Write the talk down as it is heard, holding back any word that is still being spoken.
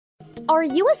Are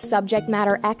you a subject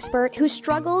matter expert who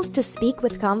struggles to speak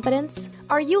with confidence?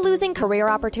 Are you losing career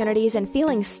opportunities and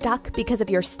feeling stuck because of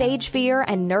your stage fear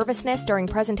and nervousness during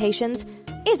presentations?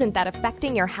 Isn't that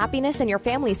affecting your happiness and your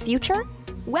family's future?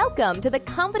 Welcome to the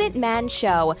Confident Man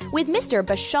Show with Mr.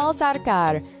 Bishal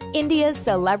Sarkar, India's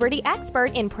celebrity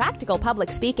expert in practical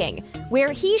public speaking,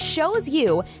 where he shows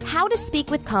you how to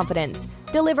speak with confidence,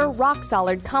 deliver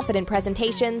rock-solid confident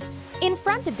presentations in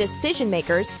front of decision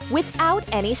makers without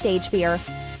any stage fear.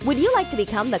 Would you like to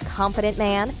become the confident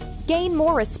man, gain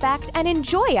more respect, and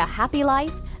enjoy a happy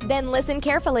life? Then listen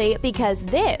carefully because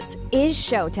this is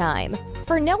showtime.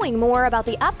 For knowing more about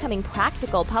the upcoming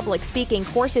practical public speaking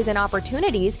courses and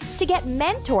opportunities to get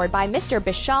mentored by Mr.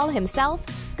 Bishal himself,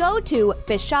 go to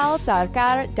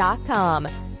bishalsarkar.com.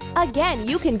 Again,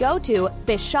 you can go to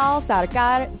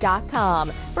bishalsarkar.com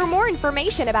for more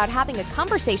information about having a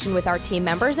conversation with our team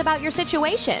members about your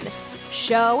situation.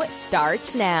 Show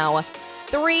starts now.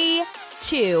 3,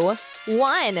 2,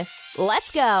 1,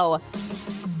 let's go.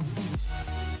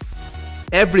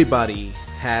 Everybody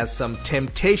has some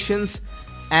temptations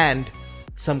and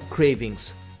some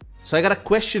cravings. So I got a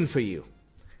question for you.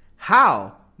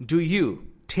 How do you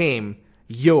tame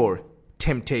your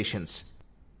temptations?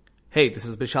 Hey, this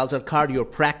is Bishal Sarkar, your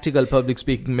practical public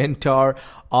speaking mentor,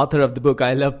 author of the book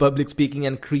I Love Public Speaking,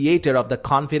 and creator of the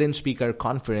Confident Speaker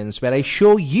Conference, where I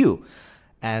show you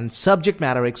and subject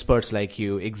matter experts like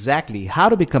you exactly how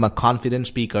to become a confident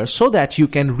speaker so that you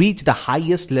can reach the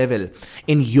highest level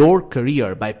in your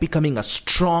career by becoming a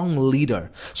strong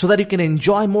leader, so that you can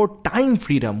enjoy more time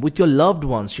freedom with your loved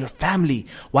ones, your family,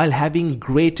 while having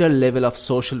greater level of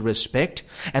social respect,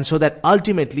 and so that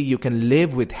ultimately you can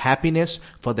live with happiness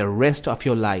for the rest of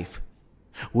your life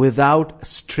without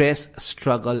stress,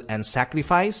 struggle, and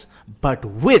sacrifice, but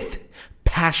with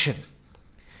passion,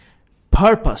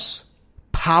 purpose,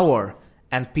 power,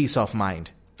 and peace of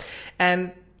mind.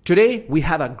 And today we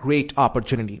have a great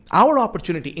opportunity. Our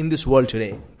opportunity in this world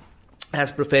today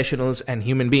as professionals and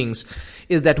human beings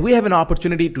is that we have an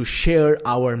opportunity to share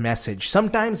our message.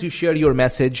 Sometimes you share your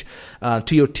message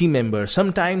to your team members,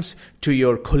 sometimes to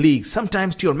your colleagues,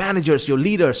 sometimes to your managers, your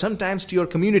leaders, sometimes to your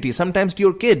community, sometimes to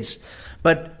your kids.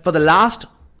 But for the last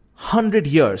 100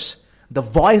 years, the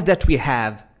voice that we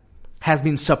have has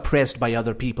been suppressed by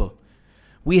other people.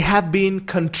 We have been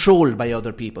controlled by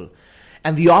other people.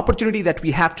 And the opportunity that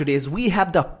we have today is we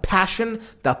have the passion,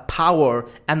 the power,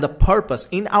 and the purpose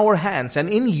in our hands and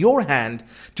in your hand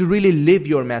to really live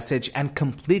your message and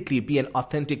completely be an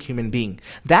authentic human being.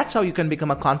 That's how you can become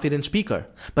a confident speaker.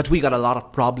 But we got a lot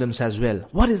of problems as well.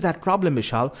 What is that problem,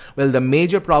 Bishal? Well, the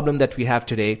major problem that we have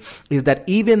today is that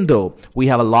even though we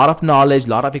have a lot of knowledge, a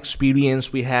lot of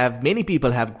experience, many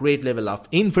people have great level of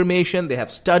information, they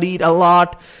have studied a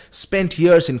lot, spent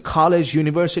years in college,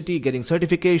 university, getting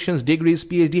certifications, degrees,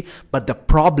 PhD, but the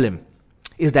problem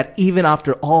is that even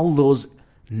after all those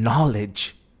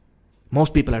knowledge,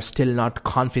 most people are still not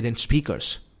confident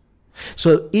speakers.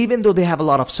 So even though they have a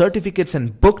lot of certificates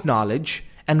and book knowledge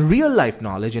and real life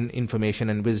knowledge and information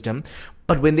and wisdom,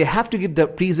 but when they have to give the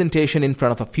presentation in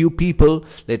front of a few people,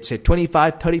 let's say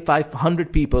 25, 35,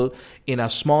 100 people in a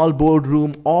small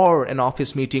boardroom or an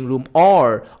office meeting room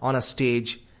or on a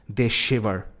stage, they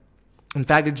shiver. In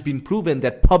fact, it's been proven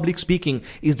that public speaking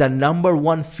is the number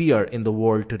one fear in the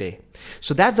world today.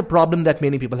 So that's a problem that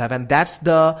many people have, and that's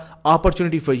the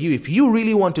opportunity for you. If you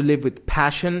really want to live with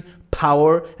passion,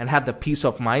 power, and have the peace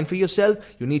of mind for yourself,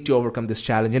 you need to overcome this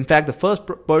challenge. In fact, the first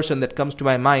person that comes to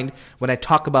my mind when I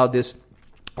talk about this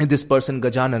is this person,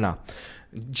 Gajanana.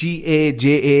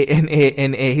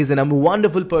 Gajanana. He's a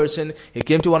wonderful person. He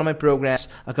came to one of my programs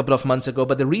a couple of months ago.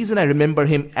 But the reason I remember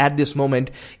him at this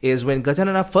moment is when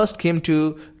Gajanana first came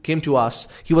to us,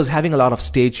 he was having a lot of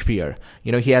stage fear.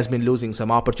 He has been losing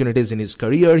some opportunities in his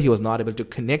career. He was not able to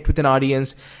connect with an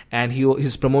audience, and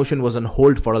his promotion was on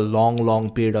hold for a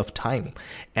long period of time.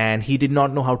 And he did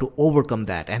not know how to overcome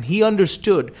that. And he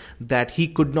understood that he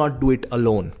could not do it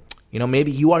alone.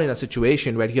 Maybe you are in a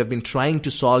situation where you have been trying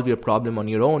to solve your problem on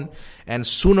your own, and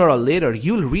sooner or later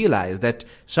you'll realize that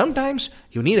sometimes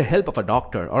you need the help of a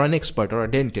doctor or an expert or a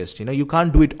dentist. You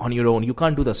can't do it on your own. You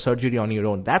can't do the surgery on your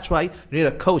own. That's why you need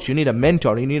a coach, you need a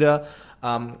mentor, you need a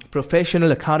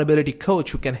professional accountability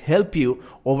coach who can help you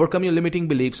overcome your limiting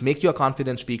beliefs, make you a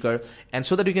confident speaker, and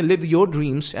so that you can live your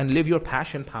dreams and live your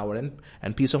passion, power,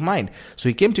 and peace of mind. So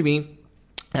he came to me.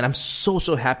 And I'm so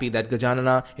happy that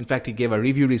Gajanana, in fact, he gave a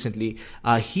review recently.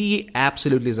 He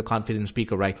absolutely is a confident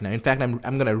speaker right now. In fact, I'm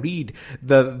going to read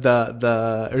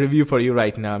the review for you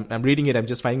right now. I'm reading it. I'm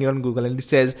just finding it on Google, and it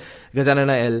says,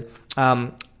 Gajanana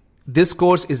L, This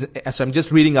course is, so I'm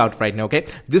just reading out right now, okay?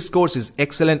 This course is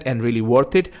excellent and really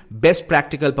worth it. Best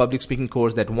practical public speaking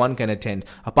course that one can attend.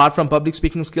 Apart from public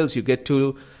speaking skills, you get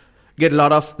a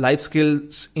lot of life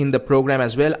skills in the program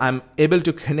as well. I'm able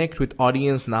to connect with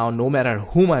audience now, no matter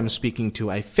whom I'm speaking to.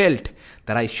 I felt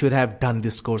that I should have done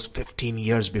this course 15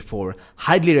 years before.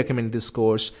 Highly recommend this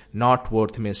course, not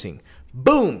worth missing.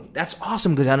 Boom! That's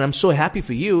awesome, Gajan. I'm so happy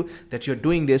for you that you're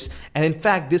doing this. And in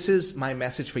fact, this is my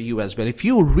message for you as well. If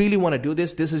you really want to do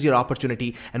this, this is your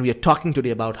opportunity. And we are talking today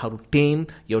about how to tame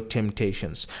your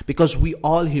temptations. Because we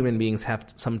all human beings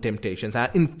have some temptations. And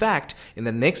in fact, in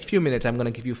the next few minutes, I'm going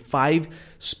to give you 5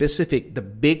 specific, the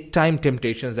big time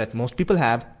temptations that most people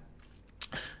have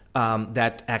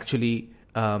that actually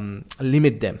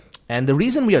limit them. And the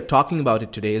reason we are talking about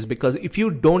it today is because if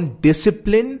you don't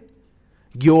discipline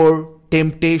your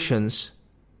temptations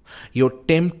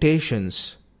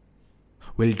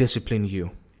will discipline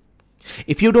you.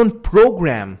 If you don't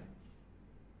program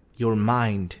your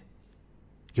mind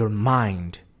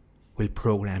will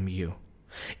program you.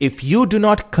 If you do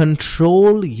not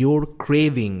control your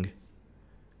craving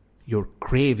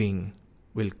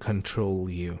will control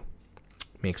you.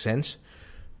 Make sense?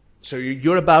 So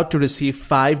you're about to receive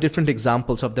 5 different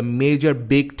examples of the major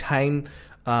big time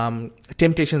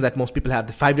temptations that most people have.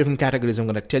 The 5 different categories I'm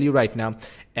going to tell you right now.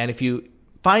 And if you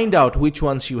find out which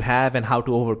ones you have and how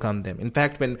to overcome them. In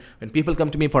fact, when people come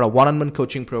to me for a one-on-one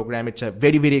coaching program, it's a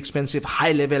very, very expensive,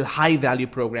 high level, high value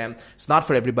program. It's not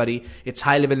for everybody. It's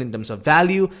high level in terms of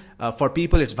value. For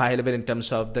people, it's high level in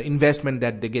terms of the investment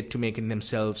that they get to make in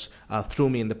themselves through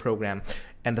me in the program.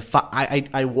 And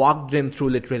I walked them through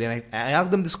literally, and I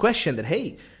asked them this question that,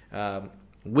 hey,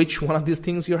 which one of these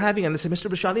things you're having? And they said, Mr.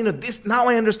 Bishal, this, now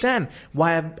I understand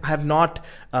why I have not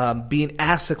been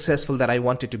as successful that I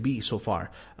wanted to be so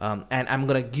far. And I'm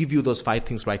going to give you those 5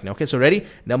 things right now. Okay, so ready?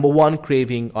 Number 1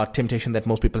 craving or temptation that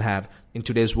most people have in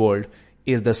today's world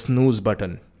is the snooze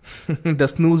button. The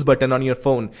snooze button on your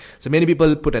phone. So many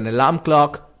people put an alarm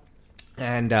clock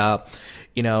and,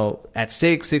 at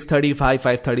 6, 6:30, 5,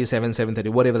 5:30, 7, 7:30,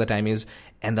 whatever the time is.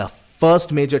 And the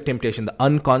first major temptation, the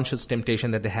unconscious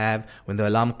temptation that they have when the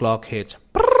alarm clock hits,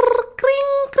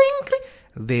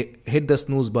 they hit the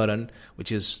snooze button,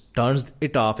 which is turns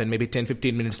it off, and maybe 10,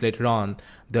 15 minutes later on,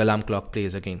 the alarm clock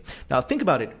plays again. Now think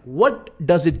about it. What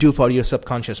does it do for your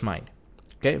subconscious mind?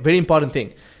 Okay, very important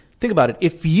thing. Think about it.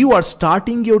 If you are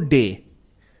starting your day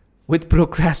with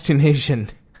procrastination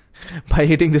by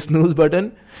hitting the snooze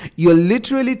button, you're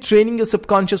literally training your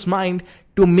subconscious mind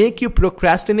to make you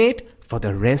procrastinate for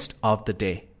the rest of the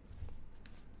day.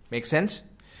 Make sense?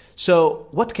 So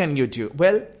what can you do?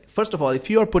 Well, first of all, if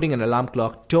you are putting an alarm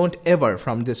clock, don't ever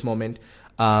from this moment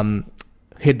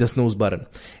hit the snooze button.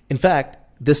 In fact,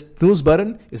 this snooze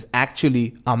button is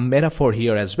actually a metaphor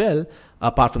here as well,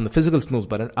 apart from the physical snooze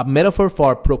button, a metaphor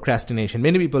for procrastination.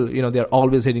 Many people, they're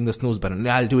always hitting the snooze button.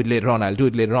 I'll do it later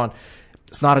on.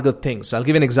 It's not a good thing. So I'll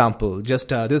give you an example. Just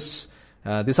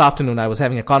this afternoon, I was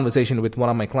having a conversation with one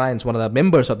of my clients, one of the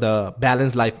members of the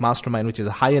Balanced Life Mastermind, which is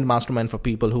a high-end mastermind for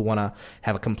people who want to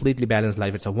have a completely balanced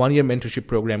life. It's a 1-year mentorship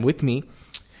program with me,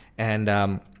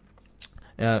 and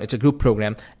it's a group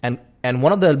program. And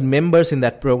one of the members in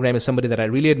that program is somebody that I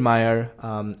really admire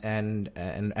and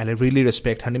I really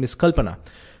respect. Her name is Kalpana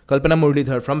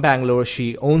Muralidhar from Bangalore.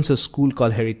 She owns a school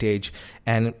called Heritage,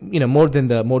 and more than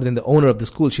the owner of the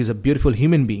school, she's a beautiful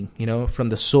human being. From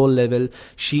the soul level,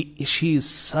 she is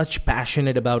such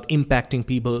passionate about impacting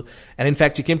people. And in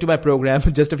fact, she came to my program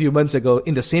just a few months ago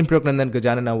in the same program that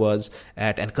Gajanana was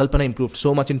at, and Kalpana improved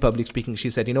so much in public speaking. She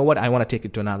said, you know what, I want to take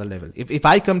it to another level. If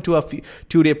I come to a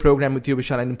 2-day program with you,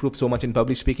 Bishal, and improve so much in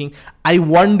public speaking, I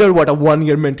wonder what a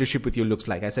 1-year mentorship with you looks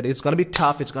like. I said, it's going to be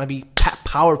tough. It's going to be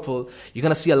powerful. You're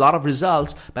going to see a lot of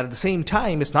results, but at the same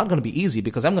time, it's not going to be easy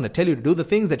because I'm going to tell you to do the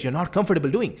things that you're not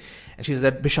comfortable doing. And she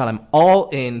said, Bishal, I'm all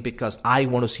in because I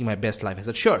want to see my best life. I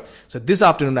said, sure. So this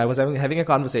afternoon, I was having a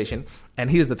conversation, and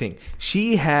here's the thing.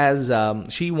 She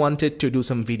wanted to do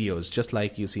some videos, just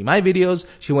like you see my videos.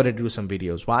 She wanted to do some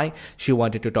videos. Why? She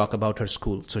wanted to talk about her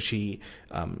school. So she,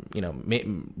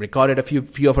 recorded a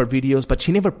few of her videos, but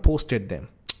she never posted them.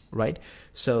 Right.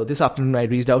 So this afternoon, I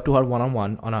reached out to her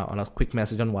one-on-one on a quick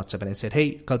message on WhatsApp, and I said,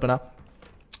 hey, Kalpana,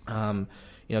 tell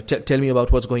me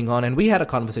about what's going on. And we had a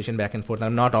conversation back and forth.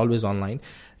 I'm not always online.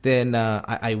 Then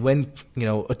I went,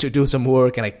 to do some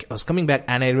work, and I was coming back,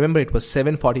 and I remember it was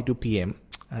 7:42 p.m.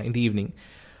 In the evening,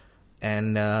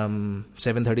 and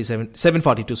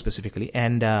 7:42 specifically.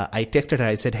 And I texted her.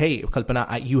 I said, hey,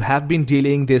 Kalpana, you have been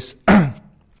dealing this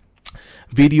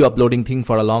video uploading thing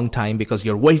for a long time because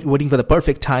you're waiting for the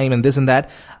perfect time and this and that.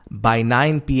 By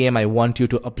 9 p.m., I want you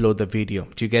to upload the video.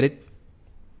 Do you get it?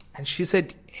 And she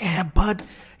said, yeah, but.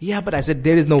 I said,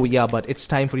 there is no yeah, but. It's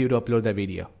time for you to upload that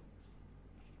video.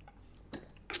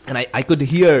 And I could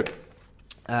hear,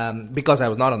 because I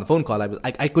was not on the phone call,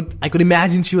 I could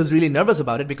imagine she was really nervous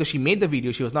about it because she made the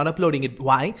video. She was not uploading it.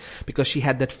 Why? Because she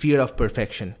had that fear of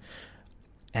perfection.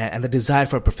 And the desire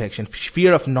for perfection,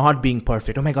 fear of not being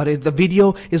perfect. Oh my God, the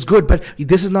video is good, but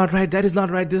this is not right, that is not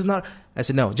right, this is not. I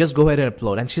said, no, just go ahead and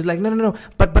upload. And she's like, no,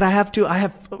 but I have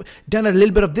done a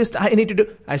little bit of this, I need to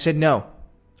do. I said, no,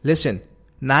 listen,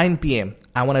 9 p.m.,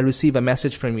 I want to receive a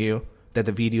message from you that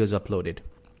the video is uploaded.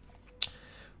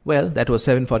 Well, that was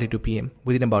 7:42 p.m.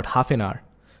 Within about half an hour,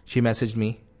 she messaged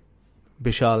me,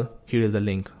 Bishal, here is the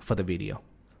link for the video.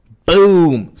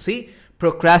 Boom! See?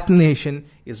 Procrastination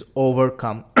is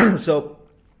overcome. So,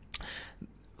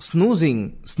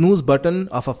 snooze button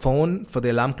of a phone for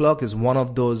the alarm clock is one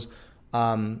of those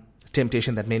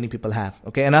temptation that many people have.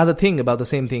 Okay, another thing about the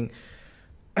same thing,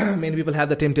 many people have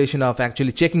the temptation of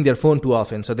actually checking their phone too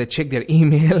often. So they check their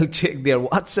email, check their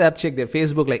WhatsApp, check their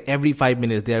Facebook, like every 5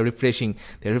 minutes they are refreshing.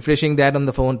 They're refreshing that on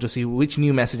the phone to see which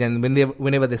new message. And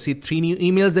whenever they see 3 new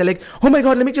emails, they're like, oh my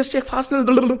God, let me just check fast.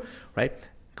 Right?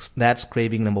 That's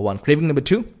craving number 1. Craving number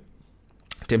 2,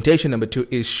 temptation number 2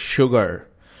 is sugar.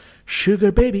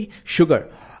 Sugar, baby,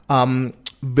 sugar.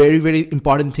 Very, very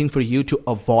important thing for you to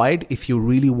avoid if you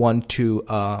really want to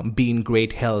be in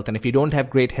great health. And if you don't have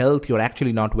great health, you're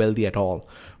actually not wealthy at all,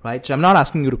 right? So I'm not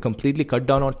asking you to completely cut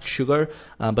down on sugar,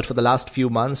 but for the last few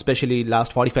months, especially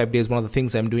last 45 days, one of the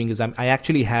things I'm doing is I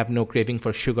actually have no craving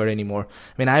for sugar anymore.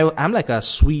 I mean, I'm like a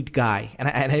sweet guy, and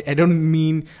I don't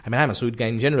mean, I'm a sweet guy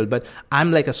in general, but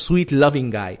I'm like a sweet loving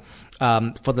guy.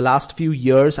 For the last few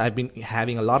years, I've been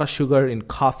having a lot of sugar in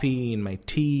coffee, in my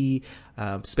tea,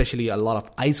 especially a lot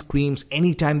of ice creams.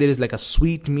 Anytime there is like a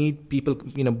sweet meat, people,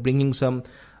 bringing some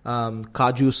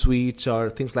kaju sweets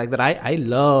or things like that. I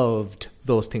loved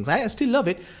those things. I still love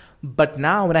it. But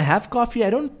now when I have coffee, I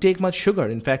don't take much sugar.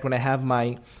 In fact, when I have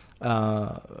my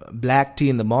black tea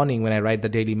in the morning, when I write the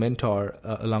Daily Mentor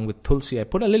along with Tulsi, I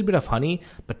put a little bit of honey,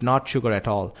 but not sugar at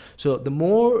all. So the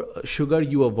more sugar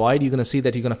you avoid, you're going to see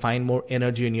that you're going to find more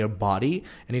energy in your body,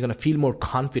 and you're going to feel more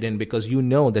confident because you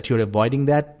know that you're avoiding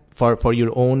that for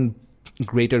your own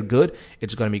greater good.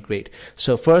 It's going to be great.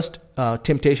 So first,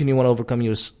 temptation you want to overcome,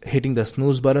 you're hitting the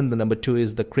snooze button. The number 2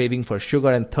 is the craving for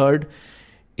sugar. And third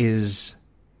is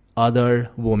other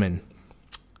women.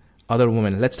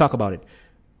 Let's talk about it.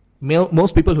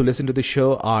 Most people who listen to the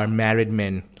show are married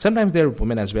men. Sometimes they're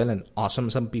women as well, and awesome.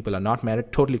 Some people are not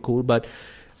married, totally cool. But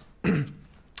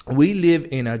we live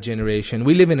in a generation,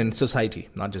 we live in a society,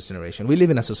 not just generation. We live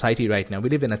in a society right now. We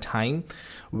live in a time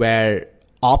where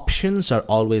options are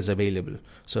always available.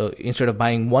 So instead of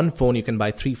buying one phone, you can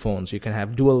buy 3 phones. You can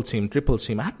have dual SIM, triple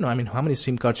SIM. I don't know. I mean, how many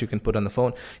SIM cards you can put on the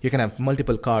phone? You can have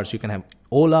multiple cars. You can have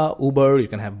Ola, Uber. You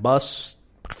can have bus,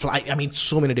 flight. I mean,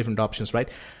 so many different options, right?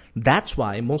 That's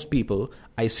why most people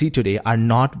I see today are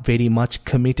not very much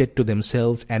committed to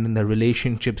themselves and in the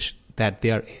relationships that they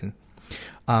are in.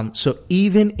 So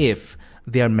even if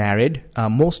they are married,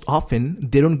 most often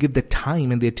they don't give the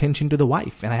time and the attention to the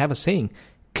wife. And I have a saying,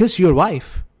 kiss your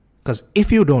wife, because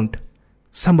if you don't,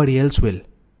 somebody else will.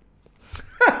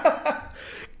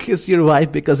 Kiss your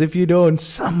wife, because if you don't,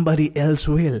 somebody else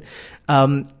will.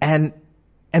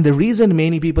 And the reason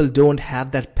many people don't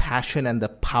have that passion and the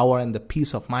power and the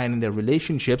peace of mind in their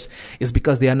relationships is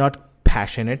because they are not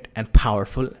passionate and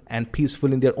powerful and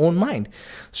peaceful in their own mind.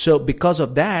 So because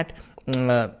of that,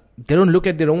 they don't look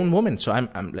at their own woman. So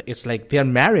it's like they're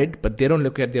married, but they don't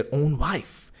look at their own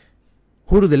wife.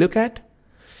 Who do they look at?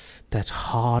 That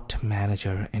hot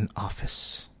manager in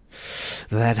office.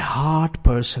 That hot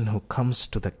person who comes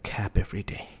to the cab every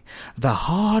day. The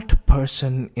hot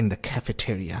person in the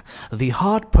cafeteria. The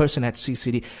hot person at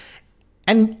CCD.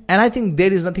 And I think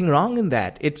there is nothing wrong in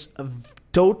that. It's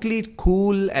totally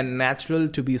cool and natural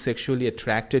to be sexually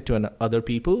attracted to other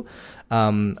people.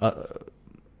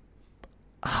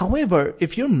 However,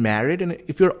 if you're married and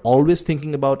if you're always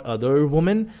thinking about other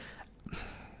women,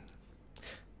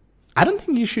 I don't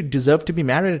think you should deserve to be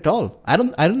married at all. I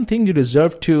don't think you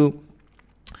deserve to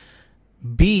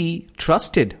be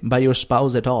trusted by your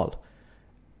spouse at all.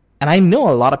 And I know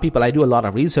a lot of people, I do a lot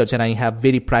of research and I have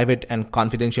very private and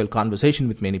confidential conversation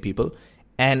with many people.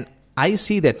 And I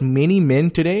see that many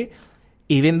men today,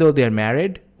 even though they're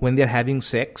married, when they're having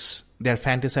sex, they're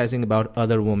fantasizing about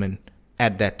other women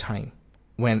at that time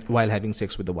while having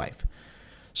sex with the wife.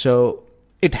 So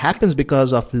it happens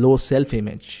because of low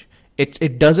self-image.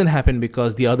 It doesn't happen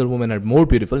because the other women are more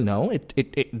beautiful. No,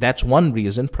 that's one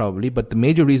reason probably. But the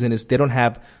major reason is they don't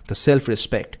have the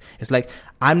self-respect. It's like,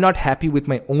 I'm not happy with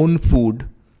my own food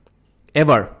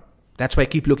ever. That's why I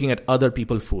keep looking at other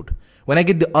people's food. When I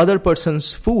get the other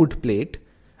person's food plate,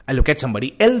 I look at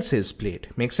somebody else's plate.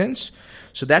 Make sense?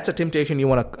 So that's a temptation you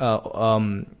want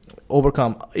to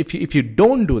overcome. If you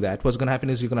don't do that, what's going to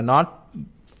happen is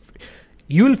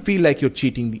you'll feel like you're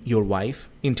cheating your wife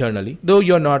internally, though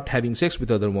you're not having sex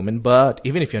with other women. But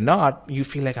even if you're not, you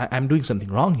feel like I'm doing something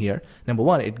wrong here. Number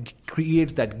one, it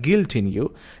creates that guilt in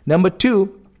you. Number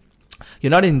two,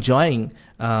 you're not enjoying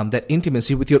that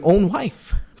intimacy with your own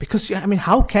wife. Because,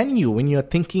 how can you when you're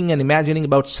thinking and imagining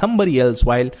about somebody else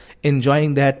while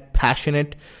enjoying that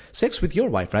passionate sex with your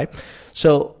wife, right?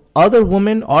 So other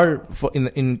women, or if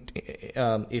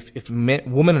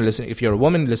women are listening, if you're a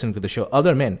woman listening to the show,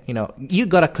 other men, you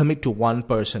gotta commit to one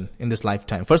person in this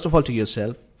lifetime. First of all, to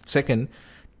yourself. Second,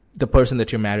 the person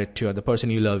that you're married to or the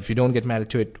person you love. If you don't get married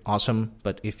to it, awesome.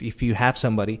 But if you have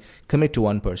somebody, commit to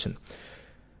one person.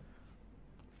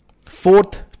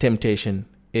 Fourth temptation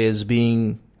is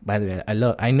being, by the way,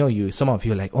 I know you, some of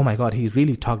you are like, oh my God, he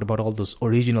really talked about all those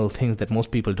original things that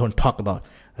most people don't talk about.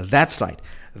 That's right.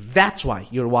 That's why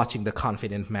you're watching the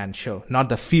Confident Man Show, not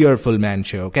the Fearful Man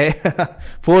Show, okay?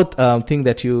 Fourth thing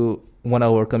that you want to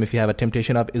overcome if you have a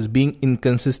temptation of is being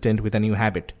inconsistent with a new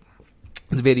habit.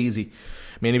 It's very easy.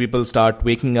 Many people start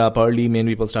waking up early,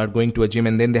 many people start going to a gym,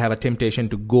 and then they have a temptation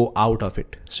to go out of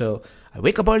it. So I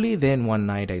wake up early, then one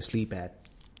night I sleep at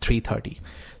 3:30.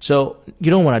 So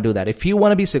you don't want to do that. If you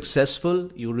want to be successful,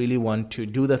 you really want to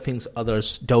do the things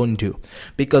others don't do.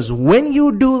 Because when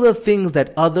you do the things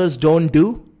that others don't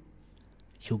do,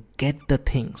 you get the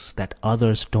things that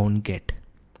others don't get.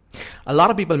 A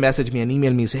lot of people message me and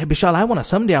email me and say, hey, Bishal,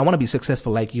 someday I want to be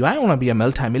successful like you. I want to be a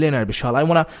multimillionaire, Bishal. I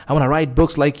want to write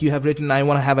books like you have written. I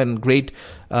want to have a great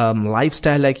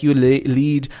lifestyle like you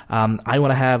lead. I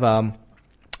want to have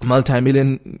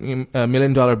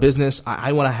 $million dollar business.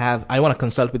 I want to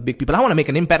consult with big people. I want to make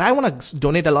an impact. I want to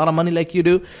donate a lot of money like you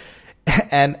do.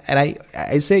 And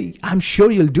I say, I'm sure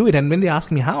you'll do it. And when they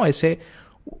ask me how, I say,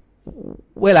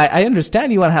 well, I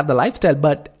understand you want to have the lifestyle,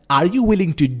 but are you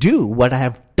willing to do what I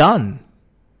have done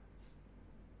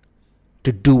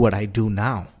to do what I do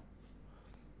now?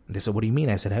 They said, what do you mean?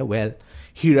 I said, hey, well,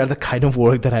 here are the kind of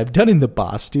work that I've done in the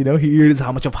past. Here is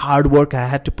how much of hard work I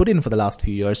had to put in for the last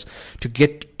few years to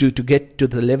get to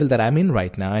the level that I'm in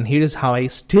right now. And here is how I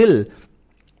still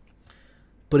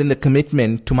put in the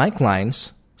commitment to my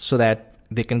clients so that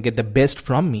they can get the best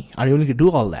from me. Are you willing to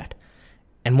do all that?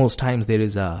 And most times there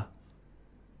is a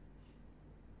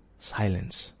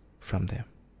silence from them,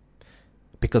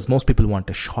 because most people want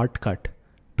a shortcut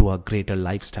to a greater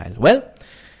lifestyle. Well,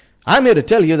 I'm here to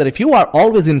tell you that if you are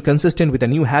always inconsistent with a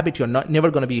new habit, you're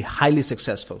never going to be highly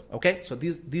successful. Okay, so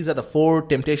these are the four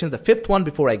temptations. The fifth one,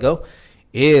 before I go,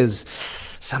 is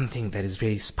something that is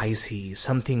very spicy,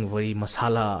 something very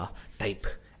masala type,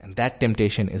 and that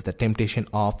temptation is the temptation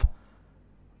of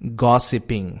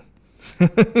gossiping.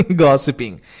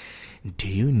 Gossiping. Do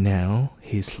you know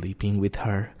he's sleeping with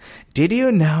her? Did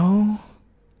you know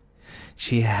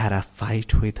she had a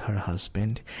fight with her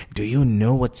husband? Do you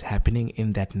know what's happening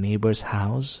in that neighbor's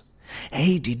house?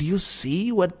 Hey, did you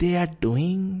see what they are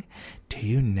doing? Do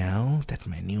you know that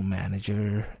my new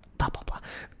manager... Blah, blah, blah.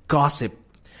 Gossip.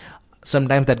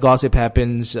 Sometimes that gossip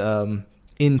happens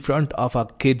in front of a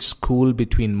kid's school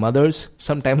between mothers.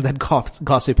 Sometimes that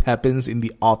gossip happens in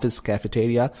the office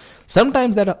cafeteria.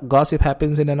 Sometimes that gossip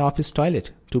happens in an office toilet.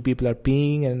 Two people are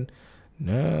peeing and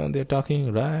they're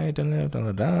talking right and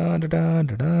left,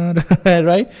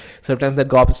 right? Sometimes that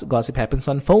gossip happens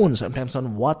on phones, sometimes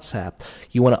on WhatsApp.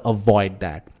 You want to avoid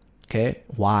that. Okay?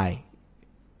 Why?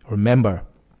 Remember,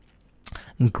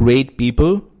 great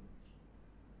people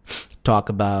talk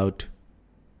about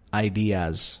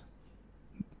ideas.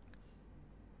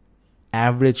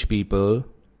 Average people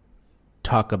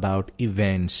talk about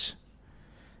events.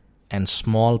 And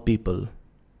small people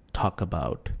talk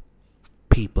about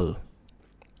people.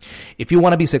 If you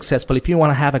want to be successful, if you want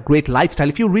to have a great lifestyle,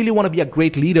 if you really want to be a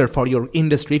great leader for your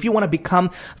industry, if you want to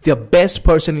become the best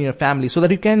person in your family so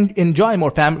that you can enjoy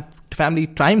more family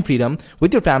time freedom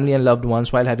with your family and loved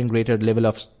ones while having greater level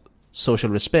of social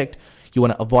respect, you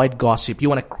want to avoid gossip. You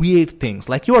want to create things.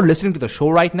 Like you are listening to the show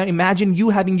right now. Imagine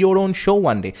you having your own show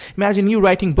one day. Imagine you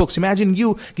writing books. Imagine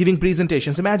you giving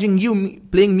presentations. Imagine you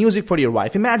playing music for your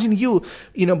wife. Imagine you,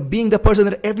 being the person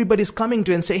that everybody's coming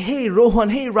to and say, hey, Rohan,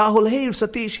 hey, Rahul, hey,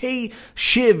 Satish, hey,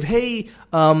 Shiv, hey,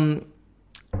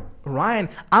 Ryan,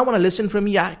 I want to listen from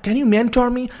you. Can you mentor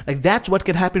me? Like that's what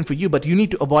can happen for you, but you need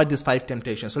to avoid these 5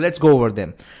 temptations. So let's go over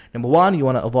them. Number 1, you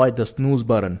want to avoid the snooze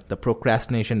button, the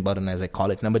procrastination button as I call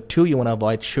it. Number 2, you want to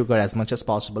avoid sugar as much as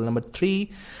possible. Number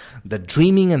 3, the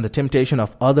dreaming and the temptation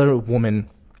of other women.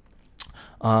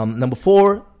 Number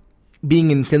 4,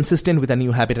 being inconsistent with a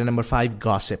new habit. And number 5,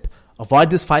 gossip. Avoid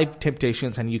these 5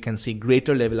 temptations and you can see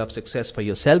greater level of success for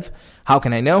yourself. How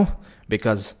can I know?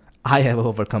 Because I have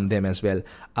overcome them as well.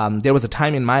 There was a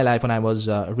time in my life when I was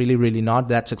really not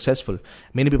that successful.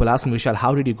 Many people ask me, Vishal,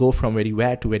 how did you go from where you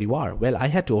were to where you are? Well, I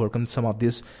had to overcome some of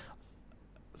these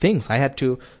things. I had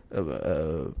to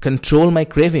control my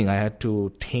craving. I had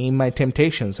to tame my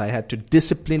temptations. I had to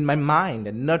discipline my mind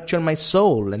and nurture my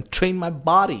soul and train my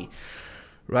body.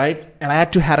 Right? And I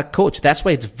had to have a coach. That's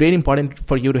why it's very important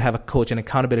for you to have a coach, an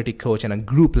accountability coach, and a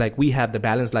group like we have, the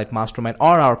Balanced Life Mastermind,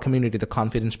 or our community, the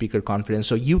Confident Speaker Conference.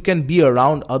 So you can be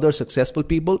around other successful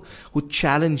people who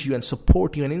challenge you and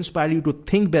support you and inspire you to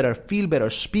think better, feel better,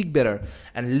 speak better,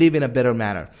 and live in a better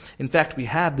manner. In fact, we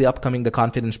have the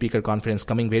Confident Speaker Conference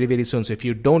coming very soon. So if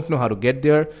you don't know how to get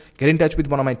there, get in touch with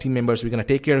one of my team members. We're going to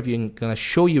take care of you and going to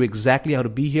show you exactly how to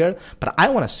be here. But I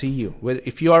want to see you.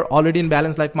 If you are already in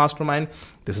Balanced Life Mastermind,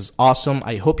 this is awesome.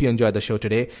 I hope you enjoyed the show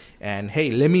today. And hey,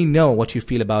 let me know what you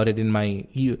feel about it.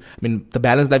 The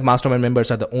Balanced Life Mastermind members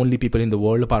are the only people in the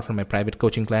world, apart from my private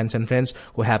coaching clients and friends,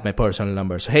 who have my personal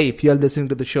number. So hey, if you are listening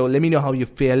to the show, let me know how you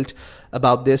felt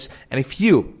about this. And if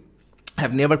you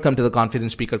have never come to the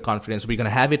Confident Speaker Conference, we're going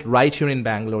to have it right here in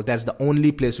Bangalore. That's the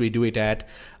only place we do it at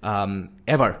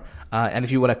ever. And if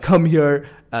you want to come here,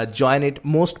 join it.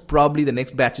 Most probably the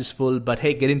next batch is full, but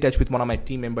hey, get in touch with one of my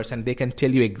team members and they can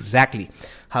tell you exactly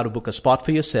how to book a spot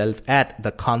for yourself at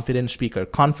the Confident Speaker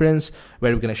Conference,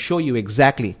 where we're going to show you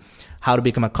exactly how to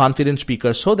become a confident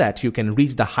speaker so that you can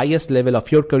reach the highest level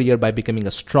of your career by becoming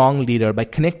a strong leader, by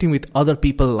connecting with other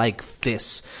people like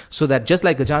this, so that just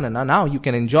like Gajanana, now you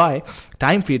can enjoy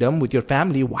time freedom with your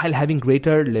family while having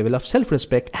greater level of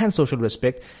self-respect and social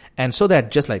respect. And so that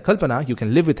just like Kalpana, you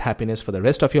can live with happiness for the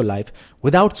rest of your life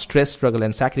without stress, struggle,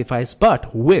 and sacrifice,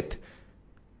 but with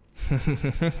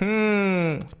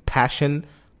passion,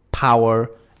 power,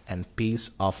 and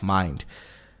peace of mind.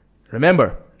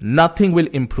 Remember, nothing will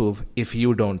improve if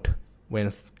you don't.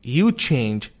 When you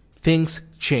change, things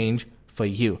change for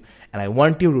you. And I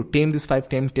want you to tame these 5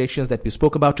 temptations that we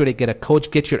spoke about today. Get a coach,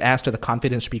 get your ass to the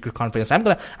Confident Speaker Conference. I'm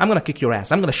gonna kick your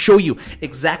ass. I'm gonna show you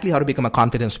exactly how to become a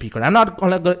confident speaker. I'm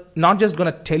not just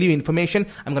gonna tell you information.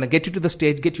 I'm gonna get you to the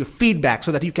stage, get your feedback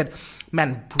so that you can,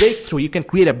 break through. You can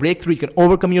create a breakthrough. You can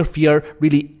overcome your fear,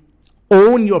 really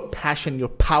own your passion, your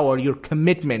power, your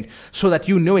commitment, so that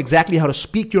you know exactly how to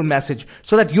speak your message,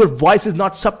 so that your voice is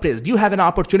not suppressed. You have an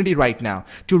opportunity right now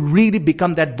to really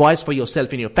become that voice for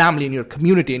yourself, in your family, in your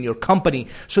community, in your company,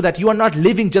 so that you are not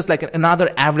living just like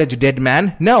another average dead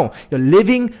man. No, you're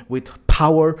living with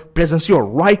power, presence. You're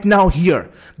right now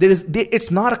here. It's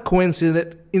not a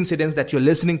coincidence that you're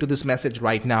listening to this message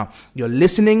right now. You're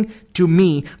listening to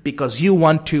me because you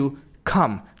want to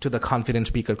come to the Confident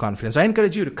Speaker Conference. I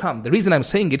encourage you to come. The reason I'm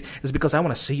saying it is because I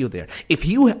want to see you there. If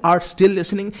you are still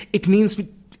listening, it means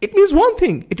one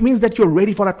thing. It means that you're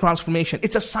ready for a transformation.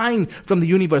 It's a sign from the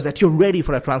universe that you're ready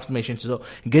for a transformation. So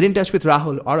get in touch with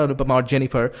Rahul or Anupama or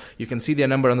Jennifer. You can see their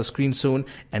number on the screen soon,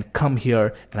 and come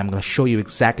here, and I'm going to show you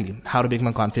exactly how to become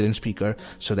a confident speaker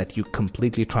so that you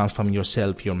completely transform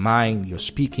yourself, your mind, your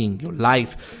speaking, your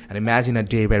life. And imagine a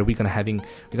day where we're going to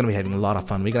be having a lot of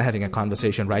fun. We're going to having a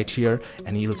conversation right here,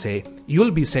 and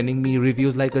you'll be sending me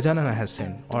reviews like Gajanana has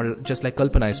sent, or just like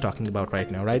Kalpana is talking about right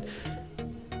now, right?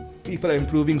 People are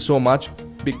improving so much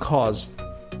because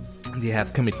they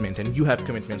have commitment, and you have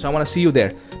commitment. So I want to see you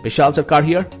there. Bishal Sarkar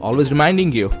here, always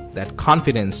reminding you that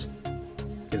confidence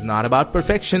is not about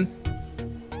perfection.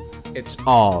 It's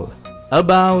all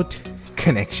about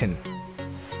connection.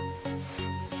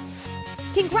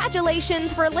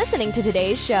 Congratulations for listening to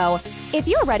today's show. If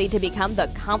you're ready to become the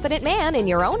confident man in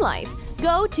your own life,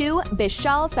 go to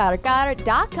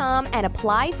bishalsarkar.com and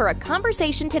apply for a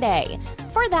conversation today.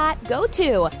 For that, go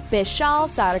to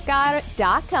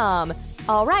bishalsarkar.com.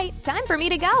 All right, time for me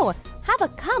to go. Have a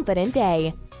confident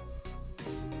day.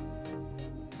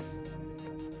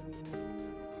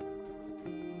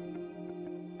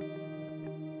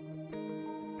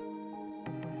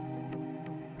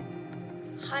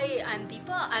 Hi, I'm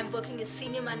Deepa. I'm working as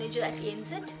Senior Manager at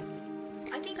ANZ.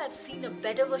 I think I've seen a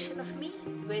better version of me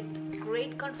with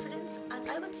great confidence, and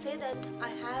I would say that I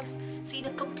have seen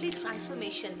a complete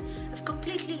transformation. I've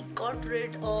completely got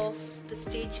rid of the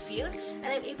stage fear, and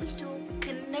I'm able to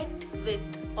connect with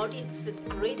audience with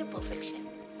greater perfection.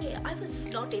 I was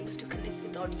not able to connect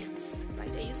with audience,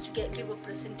 right? I used to give a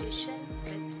presentation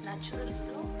with natural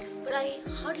flow, but I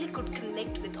hardly could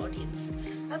connect with audience.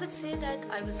 I would say that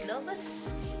I was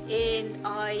nervous and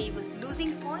I was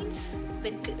losing points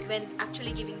when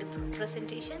actually giving the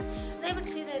presentation. And I would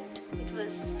say that it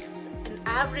was an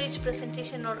average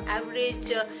presentation or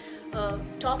average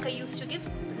talk I used to give.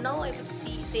 But now I would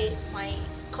say my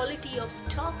quality of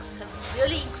talks have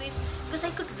really increased because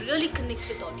I could really connect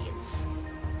with audience.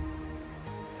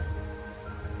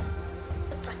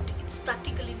 It's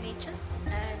practical in nature,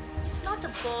 and it's not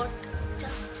about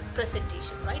just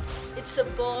presentation, right? It's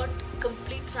about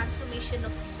complete transformation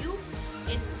of you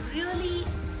and really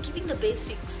giving the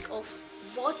basics of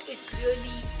what it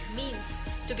really means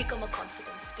to become a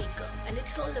confident speaker. And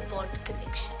it's all about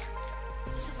connection.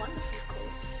 It's a wonderful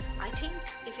course. I think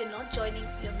if you're not joining,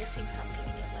 you're missing something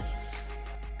in your life.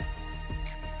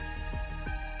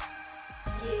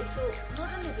 Yeah, so not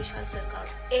only Bishal Sarkar,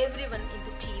 everyone in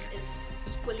the team is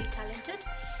equally talented,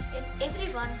 and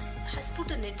everyone has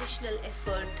put an additional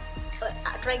effort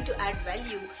trying to add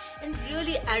value, and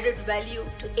really added value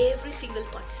to every single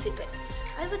participant.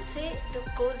 I would say the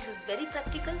course was very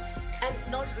practical and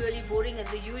not really boring as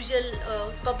the usual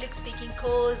public speaking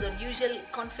course or usual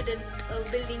confident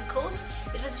building course.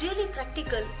 It was really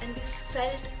practical, and we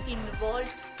felt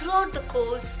involved throughout the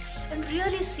course and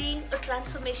really seeing a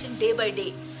transformation day by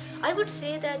day. I would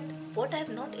say that what I have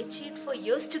not achieved for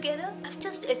years together, I've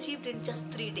just achieved in just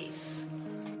 3 days.